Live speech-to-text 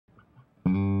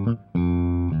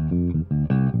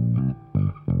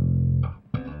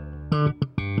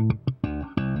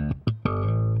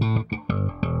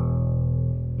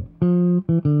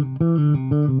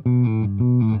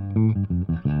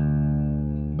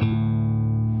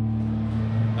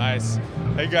Nice.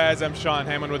 Hey guys, I'm Sean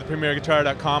Hammond with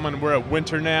PremierGuitar.com, and we're at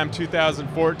Winter NAMM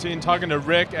 2014 talking to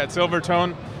Rick at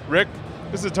Silvertone. Rick,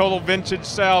 this is a total vintage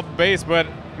style bass, but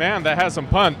man, that has some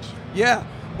punch. Yeah,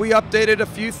 we updated a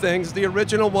few things. The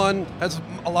original one, as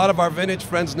a lot of our vintage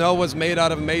friends know, was made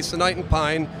out of masonite and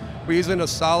pine. We're using a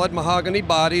solid mahogany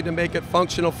body to make it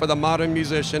functional for the modern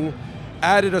musician.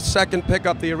 Added a second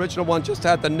pickup. The original one just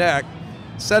had the neck.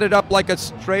 Set it up like a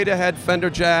straight ahead Fender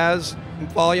Jazz,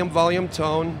 volume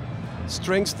tone.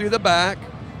 Strings through the back.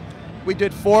 We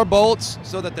did 4 bolts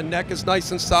so that the neck is nice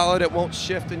and solid. It won't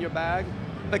shift in your bag.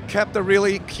 But kept the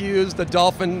really cues, the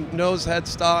dolphin nose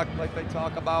headstock like they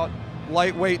talk about.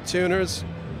 Lightweight tuners.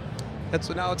 And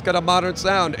so now it's got a modern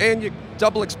sound. And you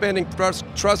double expanding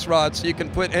truss rod, so you can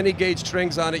put any gauge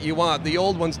strings on it you want. The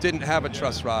old ones didn't have a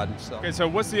truss rod. So. Okay, so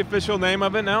what's the official name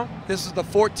of it now? This is the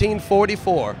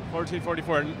 1444.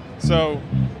 1444. So,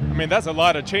 I mean, that's a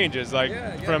lot of changes.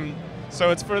 Like from, so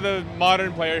it's for the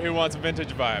modern player who wants a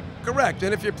vintage vibe. Correct.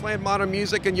 And if you're playing modern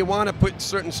music and you want to put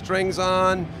certain strings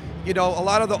on, you know, a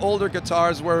lot of the older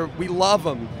guitars we love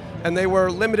them, and they were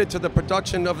limited to the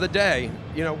production of the day.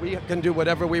 You know, we can do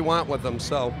whatever we want with them.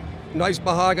 So nice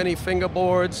mahogany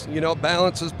fingerboards, you know,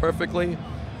 balances perfectly.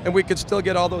 And we could still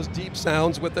get all those deep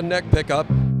sounds with the neck pickup.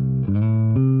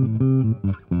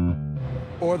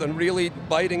 Or the really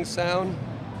biting sound.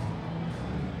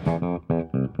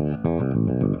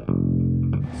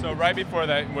 So right before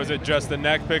that, was it just the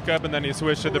neck pickup and then you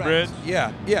switched to the bridge?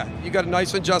 Yeah. You got a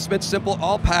nice adjustment, simple,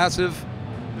 all passive.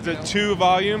 Is it 2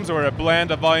 volumes or a blend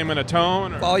of volume and a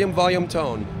tone? Or? Volume,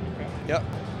 tone. Okay. Yep.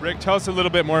 Rick, tell us a little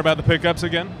bit more about the pickups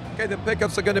again. Okay, the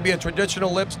pickups are going to be a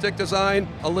traditional lipstick design,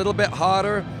 a little bit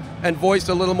hotter, and voiced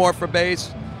a little more for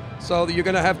bass. So you're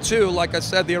going to have 2. Like I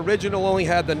said, the original only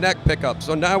had the neck pickup.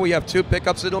 So now we have 2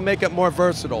 pickups. It'll make it more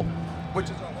versatile, which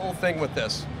is the whole thing with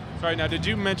this. Sorry, now did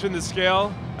you mention the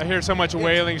scale? I hear so much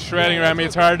wailing, shredding around me,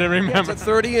 it's hard to remember. It's a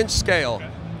 30-inch scale.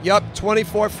 Okay. Yep,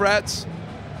 24 frets.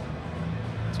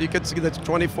 So you can see that's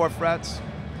 24 frets.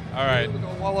 All right. We'll go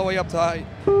all the way up to high.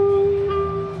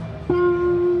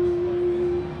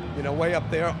 You know, way up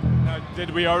there. Now, did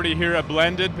we already hear a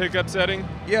blended pickup setting?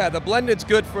 Yeah, the blended's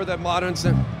good for the modern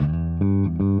sound.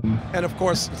 And of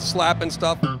course, slap and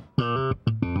stuff.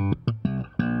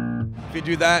 If you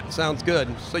do that, it sounds good.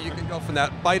 So you can go from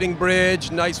that biting bridge,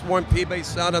 nice warm P-bass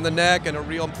sound on the neck, and a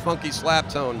real funky slap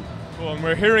tone. Cool, and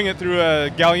we're hearing it through a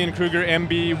Gallion Kruger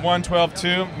MB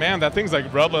 112-2. Man, that thing's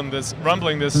like rumbling this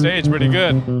stage pretty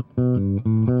good.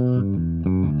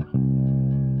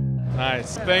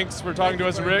 Nice. Thanks for talking to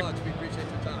us, Rick. We appreciate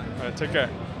your time. All right, take care.